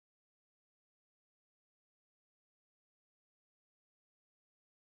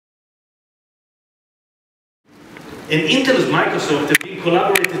And Intel and Microsoft have been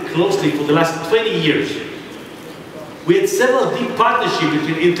collaborated closely for the last 20 years. We had several deep partnerships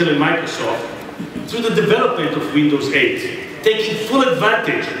between Intel and Microsoft through the development of Windows 8, taking full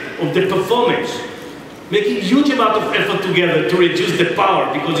advantage of the performance, making huge amount of effort together to reduce the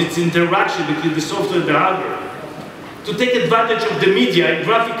power because it's interaction between the software and the hardware, to take advantage of the media and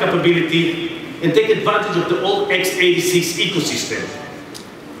graphic capability and take advantage of the old x86 ecosystem.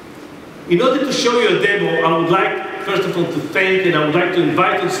 In order to show you a demo, I would like, first of all, to thank and I would like to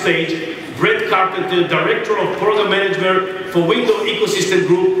invite on stage Brett Carpenter, Director of Program Management for Windows Ecosystem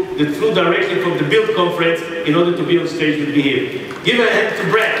Group that flew directly from the Build Conference in order to be on stage with me here. Give a hand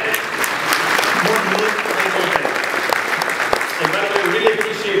to Brett. And by the way, I really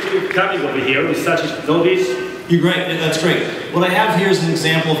appreciate you coming over here with such a notice. You're great, that's great. What I have here is an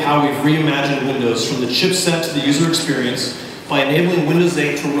example of how we've reimagined Windows from the chipset to the user experience by enabling Windows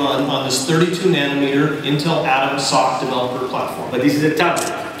 8 to run on this 32nm Intel Atom SoC developer platform. But this is a tablet.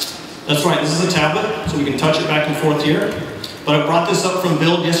 That's right, this is a tablet, so we can touch it back and forth here. But I brought this up from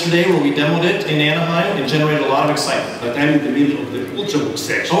Build yesterday where we demoed it in Anaheim and generated a lot of excitement. But I'm in the middle of the Ultrabook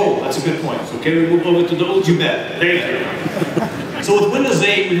section. Oh, that's a good point. So can we move over to the Ultrabook? You bet. Thank you. So with Windows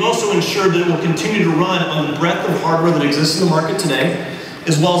 8, we've also ensured that it will continue to run on the breadth of hardware that exists in the market today,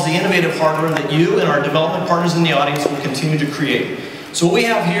 as well as the innovative hardware that you and our development partners in the audience will continue to create. So what we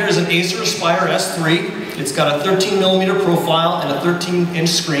have here is an Acer Aspire S3. It's got a 13mm profile and a 13-inch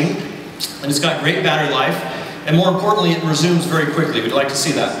screen, and it's got great battery life. And more importantly, it resumes very quickly. We'd like to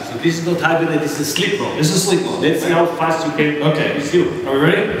see that. So this is not hibernate, this is sleep mode. This is sleep mode. Let's see how fast you can resume. Are we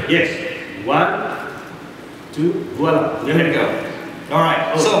ready? Yes. 1, 2, voila. There we go. All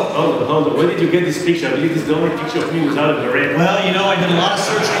right. Hold on. Where did you get this picture? I believe this is the only picture of me without a beret. Well, you know, I did a lot of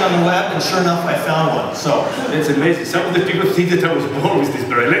searching on the web, and sure enough, I found one. So that's amazing. Some of the people think that I was born with this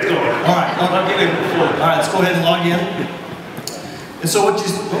beret. Let's go. All right. Log in and move forward. All right. Let's go ahead and log in. And so what you?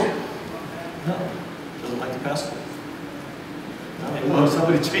 No, doesn't like the password. Oh,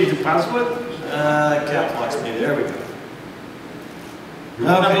 somebody changed the password? Cap locks me. There we go.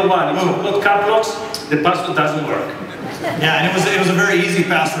 Number one, if you put cap locks, the password doesn't work. Yeah, and it was a very easy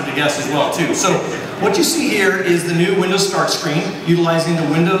password to guess as well too. So what you see here is the new Windows Start screen utilizing the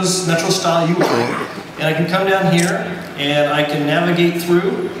Windows Metro style UI. And I can come down here and I can navigate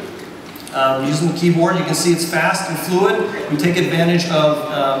through using the keyboard. You can see it's fast and fluid. We take advantage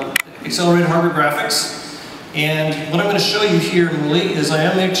of accelerated hardware graphics. And what I'm going to show you here really is I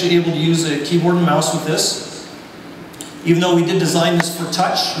am actually able to use a keyboard and mouse with this. Even though we did design this for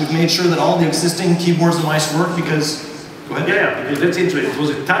touch, we've made sure that all the existing keyboards and mice work because, go ahead. Yeah, because that's interesting. It was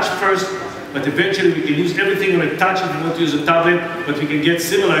a touch first, but eventually we can use everything on a touch if we want to use a tablet, but we can get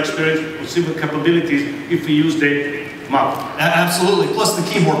similar experience or similar capabilities if we use the mouse. Absolutely, plus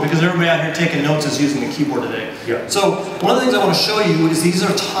the keyboard, because everybody out here taking notes is using the keyboard today. Yeah. So one of the things I want to show you is these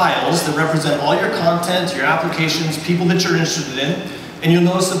are tiles that represent all your content, your applications, people that you're interested in, and you'll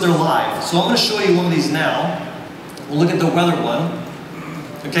notice that they're live. So I'm going to show you one of these now. We'll look at the weather one.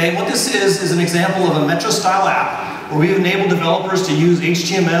 Okay, what this is an example of a Metro style app where we've enabled developers to use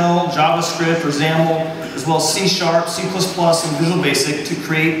HTML, JavaScript, or XAML, as well as C#, C++, and Visual Basic to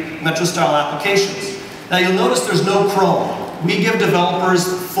create Metro style applications. Now you'll notice there's no Chrome. We give developers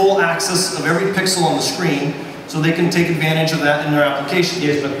full access of every pixel on the screen so they can take advantage of that in their application.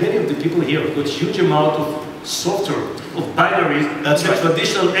 Yes, but many of the people here have got huge amount of software, of binaries. That's right.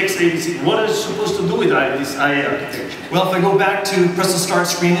 Traditional x86. What are you supposed to do with this IA architecture? Well, if I go back to press the start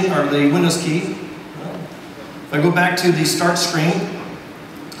screen, or the Windows key, if I go back to the start screen,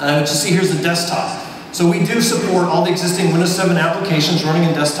 what you see here is the desktop. So we do support all the existing Windows 7 applications running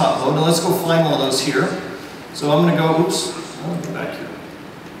in desktop mode. Now let's go find one of those here. So I'm going to go, oops, I'll go back here.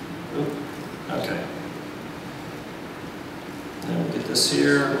 Okay. And we'll get this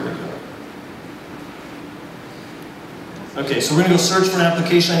here. Where we go? Okay, so we're going to go search for an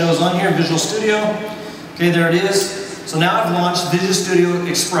application I know is on here, Visual Studio. Okay, there it is. So now I've launched Visual Studio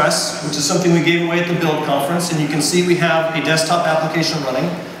Express, which is something we gave away at the Build Conference, and you can see we have a desktop application running.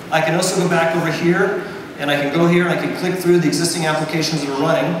 I can also go back over here, and I can go here and I can click through the existing applications that are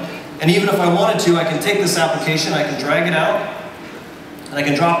running. And even if I wanted to, I can take this application, I can drag it out, and I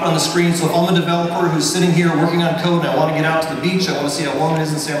can drop it on the screen. So if I'm a developer who's sitting here working on code and I want to get out to the beach, I want to see how warm it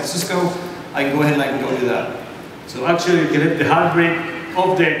is in San Francisco, I can go ahead and I can go do that. So actually you can have the hardware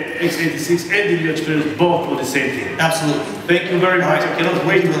of the x86 and the new experience both on the same thing. Absolutely. Thank you very much. I cannot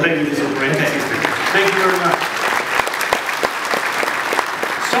wait to play with this operating system. Thank you very much.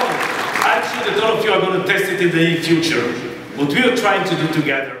 So, I'm sure that all of you are going to test it in the future. What we are trying to do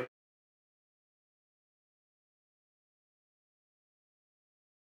together